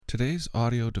Today's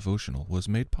audio devotional was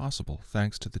made possible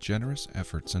thanks to the generous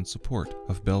efforts and support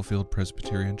of Bellefield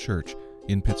Presbyterian Church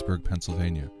in Pittsburgh,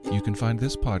 Pennsylvania. You can find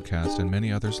this podcast and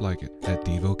many others like it at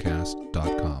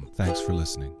Devocast.com. Thanks for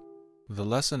listening. The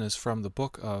lesson is from the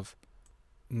book of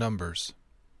Numbers,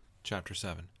 chapter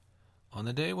 7. On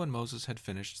the day when Moses had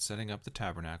finished setting up the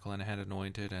tabernacle and had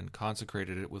anointed and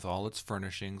consecrated it with all its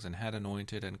furnishings and had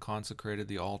anointed and consecrated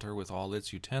the altar with all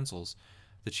its utensils,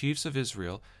 the chiefs of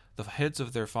Israel, the heads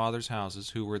of their fathers' houses,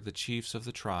 who were the chiefs of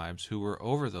the tribes, who were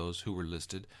over those who were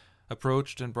listed,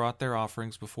 approached and brought their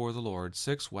offerings before the Lord,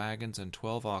 6 wagons and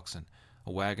 12 oxen,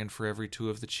 a wagon for every 2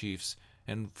 of the chiefs,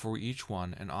 and for each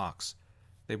one an ox.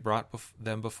 They brought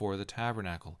them before the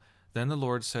tabernacle. Then the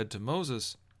Lord said to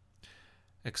Moses,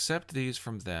 "Accept these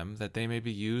from them, that they may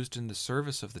be used in the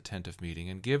service of the tent of meeting,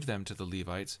 and give them to the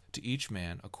Levites, to each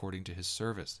man according to his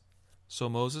service." So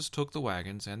Moses took the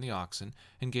wagons and the oxen,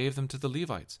 and gave them to the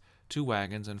Levites. 2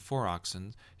 wagons and 4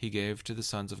 oxen he gave to the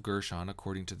sons of Gershon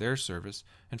according to their service,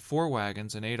 and 4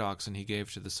 wagons and 8 oxen he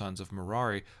gave to the sons of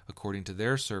Merari according to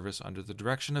their service, under the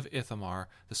direction of Ithamar,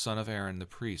 the son of Aaron the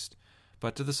priest.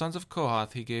 But to the sons of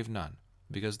Kohath he gave none,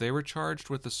 because they were charged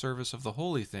with the service of the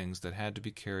holy things that had to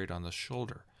be carried on the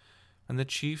shoulder. And the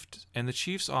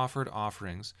chiefs offered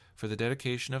offerings for the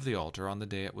dedication of the altar on the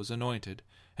day it was anointed,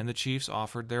 and the chiefs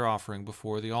offered their offering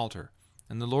before the altar.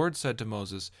 And the Lord said to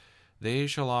Moses, "They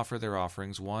shall offer their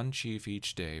offerings 1 chief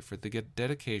each day for the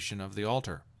dedication of the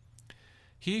altar."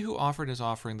 He who offered his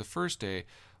offering the first day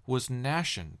was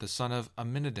Nahshon, the son of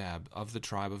Amminadab of the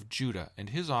tribe of Judah, and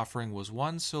his offering was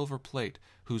 1 silver plate,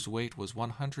 whose weight was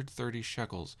 130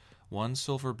 shekels, 1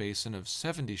 silver basin of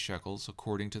 70 shekels,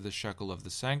 according to the shekel of the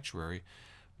sanctuary,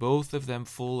 both of them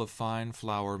full of fine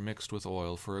flour mixed with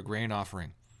oil for a grain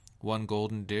offering, 1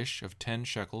 golden dish of 10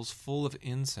 shekels, full of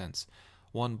incense,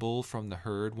 1 bull from the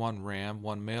herd, 1 ram,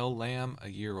 1 male lamb a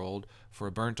year old for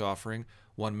a burnt offering,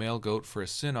 1 male goat for a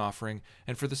sin offering,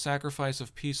 and for the sacrifice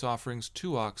of peace offerings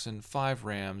 2 oxen, 5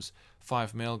 rams,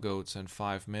 5 male goats, and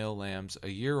 5 male lambs a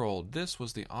year old. This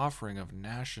was the offering of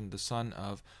Nahshon the son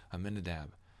of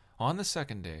Amminadab. On the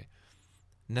second day,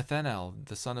 Nethanel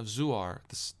the son of Zuar,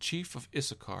 the chief of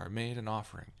Issachar, made an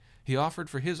offering. He offered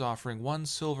for his offering 1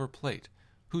 silver plate,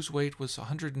 whose weight was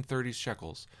 130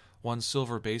 shekels, 1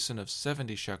 silver basin of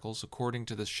 70 shekels, according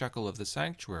to the shekel of the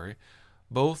sanctuary,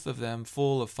 both of them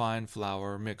full of fine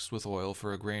flour mixed with oil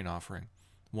for a grain offering,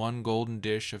 1 golden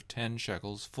dish of 10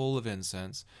 shekels, full of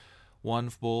incense, 1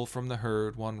 bull from the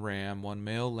herd, 1 ram, 1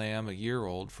 male lamb a year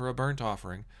old for a burnt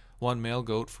offering, 1 male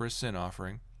goat for a sin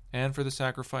offering, and for the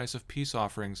sacrifice of peace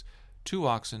offerings 2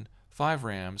 oxen, 5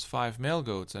 rams, 5 male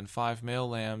goats, and 5 male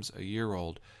lambs a year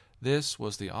old. This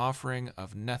was the offering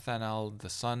of Nethanel the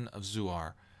son of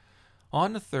Zuar.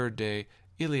 On the third day,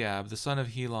 Eliab the son of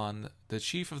Helon, the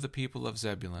chief of the people of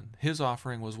Zebulun, his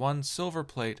offering was 1 silver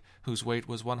plate, whose weight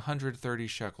was 130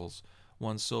 shekels,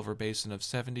 1 silver basin of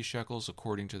 70 shekels,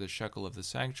 according to the shekel of the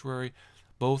sanctuary,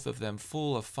 both of them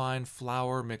full of fine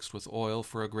flour mixed with oil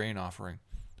for a grain offering,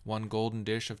 1 golden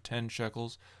dish of 10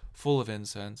 shekels, full of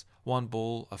incense, 1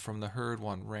 bull from the herd,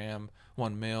 1 ram,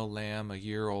 1 male lamb a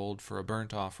year old for a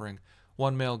burnt offering,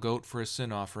 1 male goat for a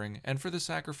sin offering, and for the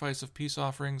sacrifice of peace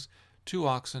offerings 2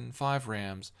 oxen, 5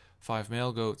 rams, 5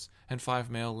 male goats, and 5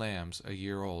 male lambs a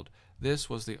year old. This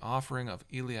was the offering of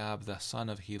Eliab the son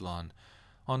of Helon.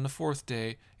 On the fourth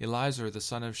day, Elizur the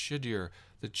son of Shedeur,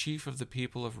 the chief of the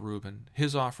people of Reuben,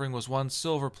 his offering was 1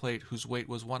 silver plate, whose weight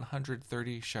was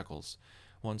 130 shekels,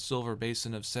 1 silver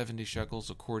basin of 70 shekels,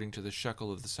 according to the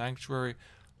shekel of the sanctuary,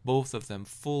 both of them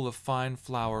full of fine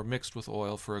flour mixed with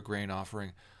oil for a grain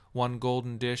offering, 1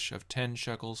 golden dish of 10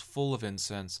 shekels, full of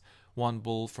incense, 1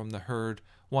 bull from the herd,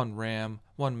 1 ram,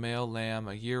 1 male lamb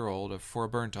a year old for a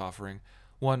burnt offering,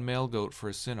 1 male goat for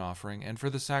a sin offering, and for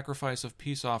the sacrifice of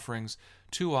peace offerings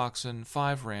 2 oxen,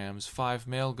 5 rams, 5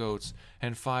 male goats,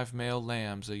 and 5 male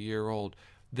lambs a year old.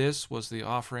 This was the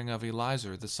offering of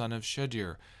Elizur the son of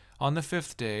Shedeur. On the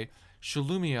 5th day,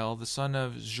 Shelumiel the son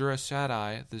of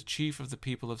Zurishaddai, the chief of the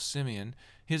people of Simeon,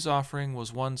 his offering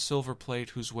was 1 silver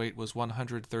plate, whose weight was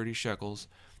 130 shekels,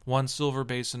 1 silver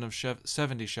basin of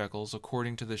 70 shekels,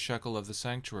 according to the shekel of the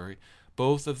sanctuary,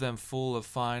 both of them full of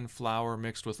fine flour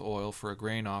mixed with oil for a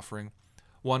grain offering,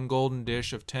 1 golden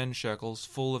dish of 10 shekels,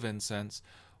 full of incense,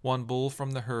 1 bull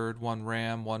from the herd, 1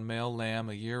 ram, 1 male lamb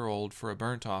a year old for a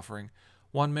burnt offering,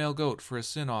 1 male goat for a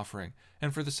sin offering,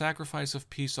 and for the sacrifice of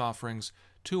peace offerings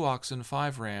 2 oxen,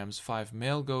 5 rams, 5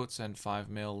 male goats, and 5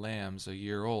 male lambs a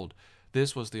year old.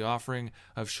 This was the offering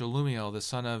of Shelumiel the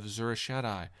son of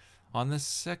Zurishaddai. On the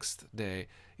 6th day,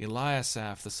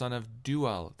 Eliasaph the son of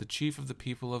Duel, the chief of the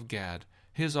people of Gad,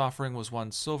 His offering was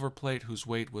 1 silver plate whose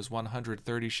weight was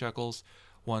 130 shekels,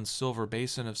 1 silver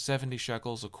basin of 70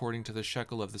 shekels according to the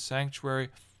shekel of the sanctuary,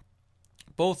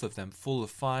 both of them full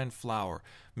of fine flour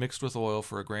mixed with oil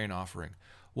for a grain offering,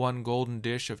 1 golden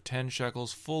dish of 10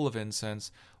 shekels full of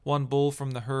incense, 1 bull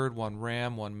from the herd, 1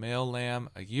 ram, 1 male lamb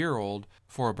a year old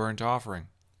for a burnt offering,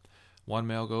 1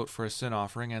 male goat for a sin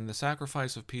offering, and the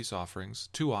sacrifice of peace offerings,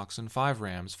 2 oxen, 5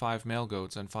 rams, 5 male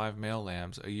goats, and 5 male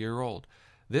lambs a year old.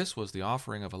 This was the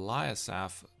offering of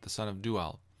Eliasaph the son of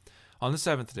Dual. On the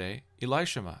 7th day,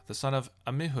 Elishama the son of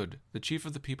Ammihud, the chief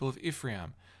of the people of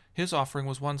Ephraim, his offering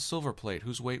was 1 silver plate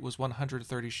whose weight was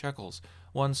 130 shekels,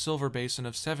 1 silver basin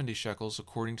of 70 shekels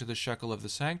according to the shekel of the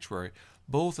sanctuary,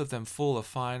 both of them full of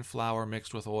fine flour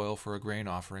mixed with oil for a grain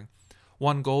offering,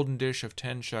 1 golden dish of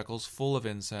 10 shekels full of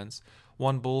incense,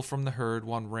 1 bull from the herd,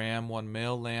 1 ram, 1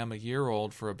 male lamb a year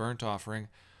old for a burnt offering,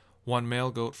 1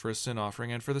 male goat for a sin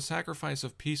offering, and for the sacrifice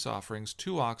of peace offerings,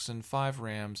 2 oxen, 5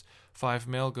 rams, 5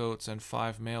 male goats, and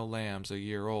 5 male lambs a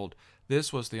year old.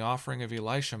 This was the offering of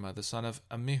Elishama the son of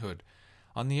Ammihud.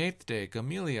 On the 8th day,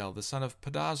 Gamaliel the son of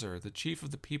Pedazur, the chief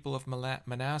of the people of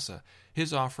Manasseh,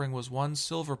 his offering was 1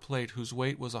 silver plate whose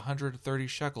weight was 130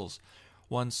 shekels,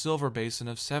 1 silver basin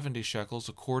of 70 shekels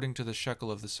according to the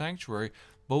shekel of the sanctuary,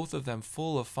 both of them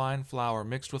full of fine flour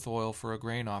mixed with oil for a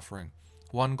grain offering,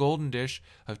 1 golden dish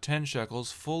of 10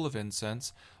 shekels full of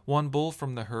incense, 1 bull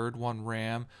from the herd, 1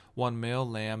 ram, 1 male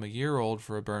lamb a year old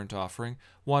for a burnt offering,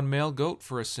 1 male goat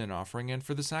for a sin offering, and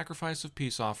for the sacrifice of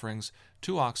peace offerings,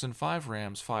 2 oxen, 5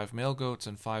 rams, 5 male goats,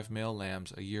 and 5 male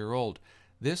lambs a year old.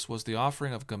 This was the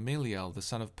offering of Gamaliel the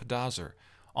son of Pedazur.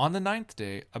 On the 9th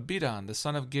day, Abidan the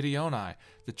son of Gideoni,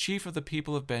 the chief of the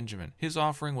people of Benjamin, his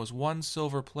offering was 1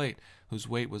 silver plate, whose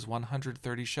weight was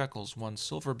 130 shekels, 1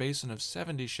 silver basin of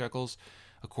 70 shekels,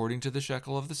 according to the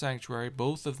shekel of the sanctuary,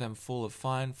 both of them full of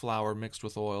fine flour mixed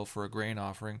with oil for a grain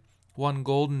offering, 1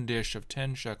 golden dish of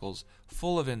 10 shekels,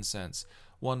 full of incense,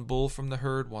 1 bull from the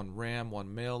herd, 1 ram,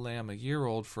 1 male lamb a year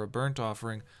old for a burnt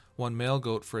offering, 1 male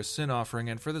goat for a sin offering,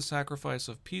 and for the sacrifice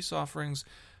of peace offerings,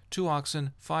 2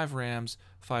 oxen, 5 rams,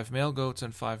 5 male goats,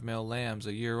 and 5 male lambs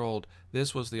a year old.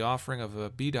 This was the offering of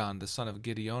Abidan the son of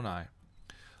Gideoni.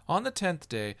 On the 10th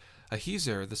day,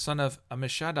 Ahiezer the son of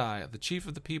Ammishaddai, the chief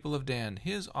of the people of Dan,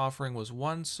 his offering was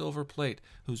 1 silver plate,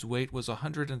 whose weight was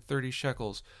 130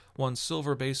 shekels, 1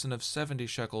 silver basin of 70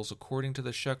 shekels, according to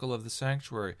the shekel of the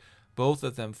sanctuary, both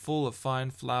of them full of fine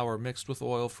flour mixed with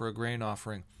oil for a grain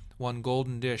offering, 1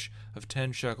 golden dish of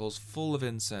 10 shekels, full of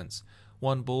incense,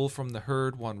 1 bull from the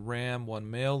herd, 1 ram, 1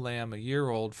 male lamb a year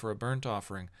old for a burnt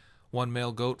offering, 1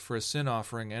 male goat for a sin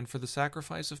offering, and for the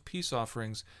sacrifice of peace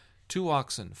offerings, 2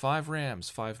 oxen, 5 rams,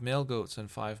 5 male goats,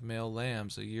 and 5 male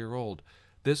lambs a year old.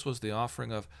 This was the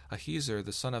offering of Ahiezer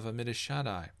the son of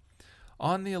Ammishaddai.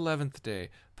 On the 11th day,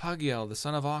 Pagiel the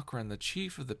son of Ochran, the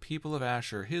chief of the people of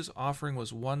Asher, his offering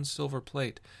was 1 silver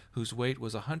plate, whose weight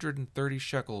was 130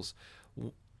 shekels,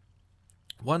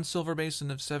 1 silver basin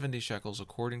of 70 shekels,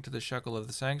 according to the shekel of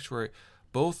the sanctuary,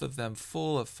 both of them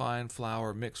full of fine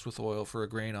flour mixed with oil for a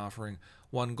grain offering,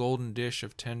 1 golden dish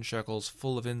of 10 shekels,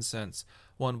 full of incense,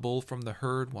 1 bull from the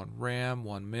herd, 1 ram,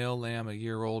 1 male lamb a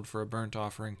year old for a burnt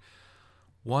offering,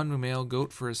 1 male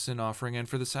goat for a sin offering, and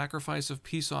for the sacrifice of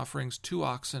peace offerings, 2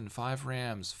 oxen, 5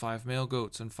 rams, 5 male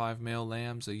goats, and 5 male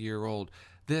lambs a year old.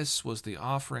 This was the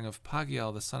offering of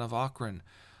Pagiel the son of Ochran.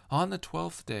 On the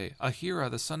 12th day,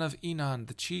 Ahira the son of Enan,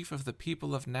 the chief of the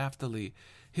people of Naphtali,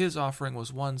 his offering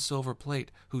was 1 silver plate,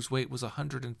 whose weight was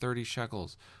 130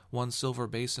 shekels, 1 silver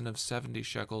basin of 70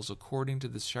 shekels, according to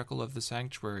the shekel of the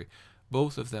sanctuary,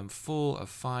 both of them full of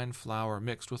fine flour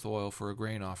mixed with oil for a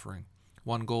grain offering,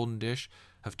 1 golden dish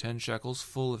of 10 shekels,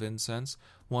 full of incense,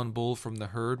 1 bull from the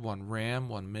herd, 1 ram,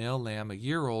 1 male lamb a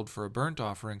year old for a burnt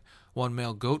offering, 1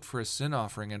 male goat for a sin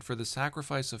offering, and for the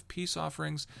sacrifice of peace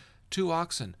offerings, 2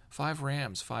 oxen, 5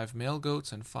 rams, 5 male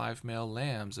goats, and 5 male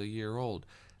lambs a year old.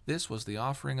 This was the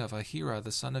offering of Ahira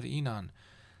the son of Enan.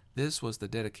 This was the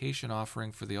dedication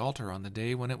offering for the altar on the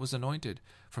day when it was anointed.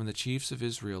 From the chiefs of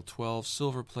Israel, 12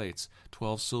 silver plates,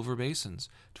 12 silver basins,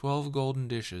 12 golden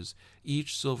dishes.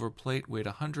 Each silver plate weighed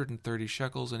 130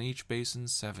 shekels, and each basin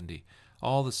 70.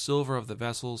 All the silver of the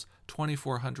vessels,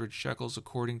 2,400 shekels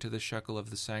according to the shekel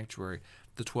of the sanctuary.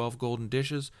 The 12 golden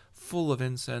dishes, full of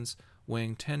incense,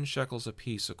 weighing 10 shekels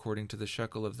apiece according to the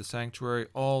shekel of the sanctuary,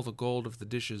 all the gold of the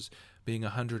dishes being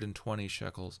 120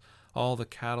 shekels. All the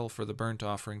cattle for the burnt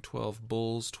offering, 12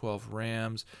 bulls, 12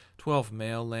 rams, 12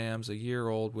 male lambs a year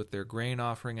old with their grain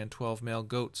offering, and 12 male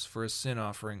goats for a sin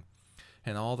offering.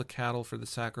 And all the cattle for the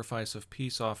sacrifice of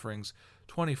peace offerings,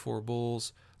 24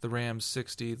 bulls, the rams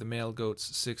 60, the male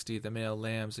goats 60, the male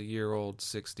lambs a year old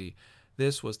 60.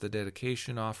 This was the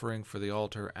dedication offering for the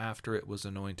altar after it was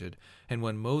anointed. And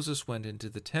when Moses went into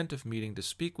the tent of meeting to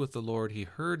speak with the Lord, he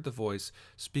heard the voice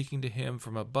speaking to him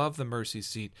from above the mercy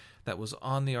seat that was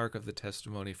on the ark of the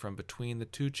testimony from between the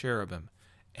two cherubim,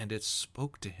 and it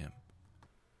spoke to him.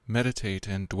 Meditate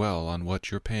and dwell on what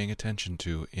you're paying attention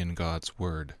to in God's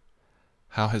Word.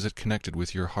 How has it connected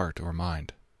with your heart or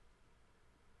mind?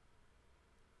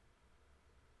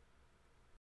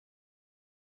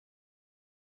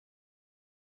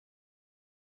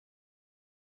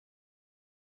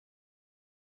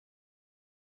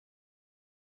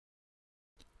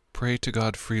 Pray to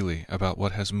God freely about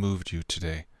what has moved you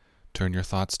today. Turn your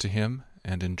thoughts to Him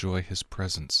and enjoy His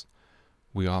presence.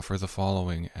 We offer the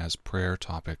following as prayer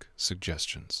topic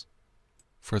suggestions.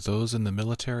 For those in the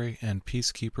military and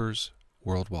peacekeepers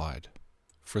worldwide.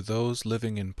 For those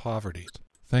living in poverty.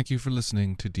 Thank you for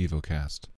listening to Devocast.